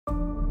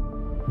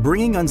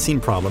Bringing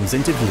unseen problems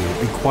into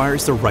view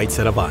requires the right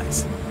set of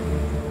eyes.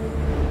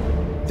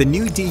 The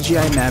new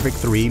DJI Mavic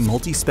 3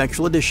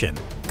 Multi-Spectral Edition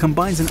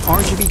combines an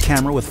RGB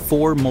camera with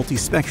 4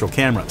 multispectral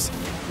cameras,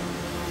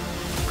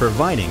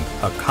 providing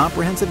a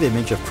comprehensive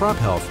image of crop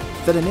health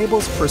that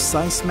enables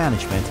precise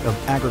management of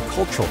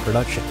agricultural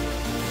production.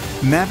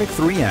 Mavic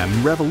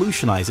 3M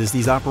revolutionizes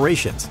these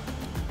operations.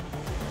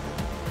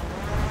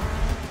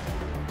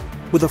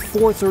 With a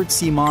 4/3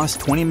 CMOS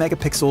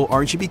 20-megapixel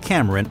RGB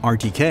camera in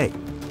RTK,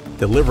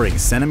 delivering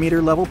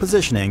centimeter-level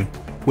positioning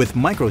with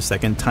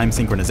microsecond time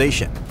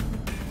synchronization.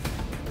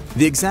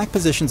 The exact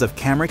positions of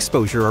camera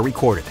exposure are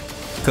recorded,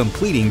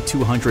 completing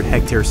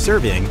 200-hectare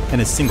surveying in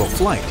a single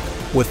flight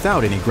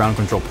without any ground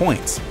control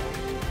points.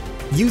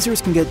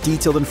 Users can get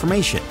detailed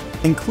information,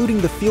 including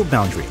the field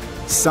boundary,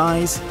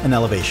 size, and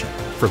elevation,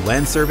 for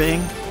land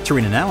surveying,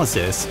 terrain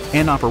analysis,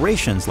 and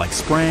operations like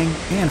spraying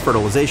and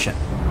fertilization.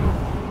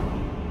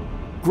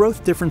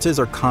 Growth differences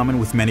are common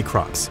with many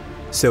crops,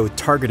 so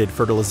targeted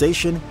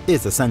fertilization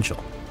is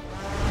essential.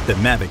 The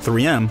Mavic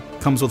 3M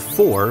comes with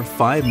 4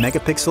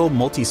 5-megapixel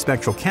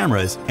multispectral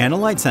cameras and a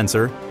light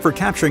sensor for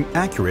capturing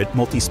accurate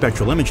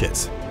multispectral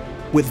images.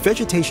 With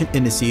vegetation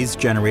indices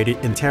generated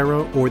in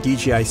Terra or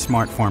DJI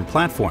Smart Farm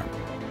platform,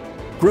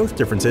 growth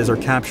differences are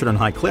captured on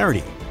high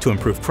clarity to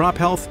improve crop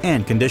health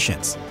and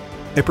conditions.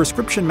 A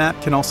prescription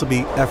map can also be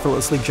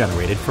effortlessly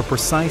generated for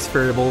precise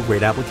variable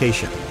rate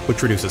application,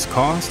 which reduces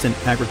cost and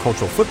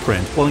agricultural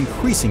footprint while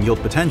increasing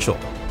yield potential.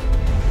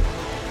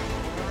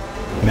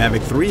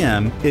 Mavic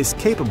 3M is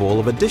capable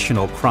of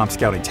additional crop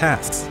scouting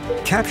tasks.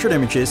 Captured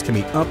images can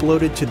be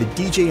uploaded to the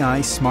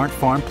DJI Smart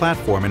Farm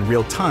platform in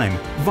real time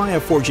via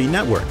 4G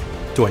network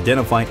to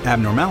identify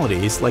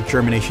abnormalities like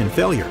germination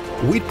failure,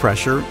 weed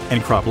pressure,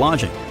 and crop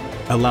lodging,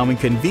 allowing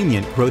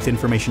convenient growth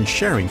information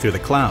sharing through the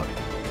cloud.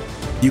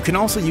 You can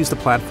also use the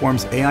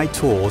platform's AI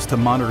tools to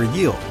monitor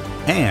yield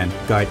and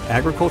guide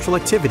agricultural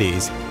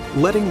activities,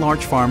 letting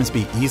large farms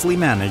be easily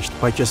managed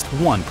by just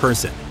one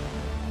person.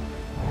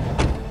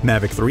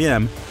 Mavic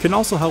 3M can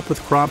also help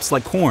with crops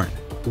like corn,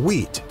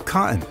 wheat,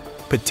 cotton,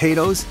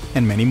 potatoes,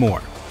 and many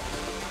more.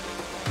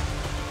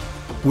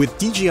 With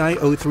DJI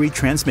O3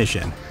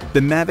 transmission, the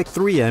Mavic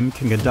 3M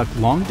can conduct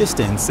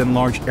long-distance and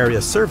large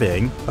area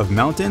surveying of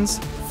mountains,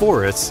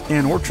 forests,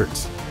 and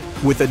orchards.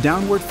 With a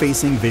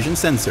downward-facing vision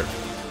sensor,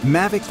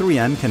 Mavic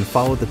 3M can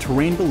follow the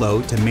terrain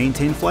below to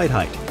maintain flight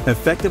height,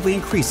 effectively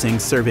increasing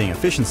surveying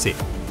efficiency.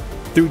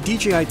 Through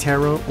DJI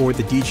Terra or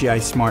the DJI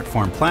Smart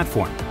Farm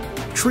platform,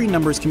 tree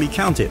numbers can be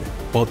counted,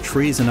 while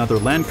trees and other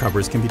land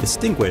covers can be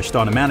distinguished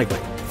automatically.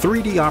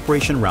 3D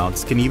operation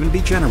routes can even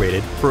be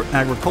generated for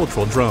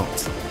agricultural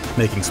drones,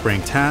 making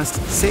spraying tasks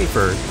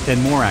safer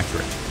and more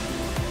accurate.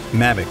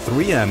 Mavic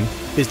 3M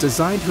is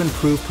designed to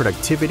improve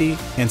productivity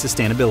and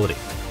sustainability,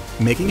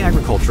 making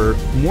agriculture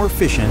more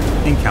efficient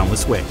in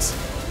countless ways.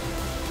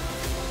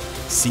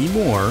 See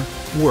more,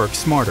 work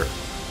smarter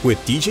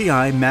with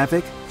DJI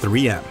Mavic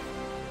 3M.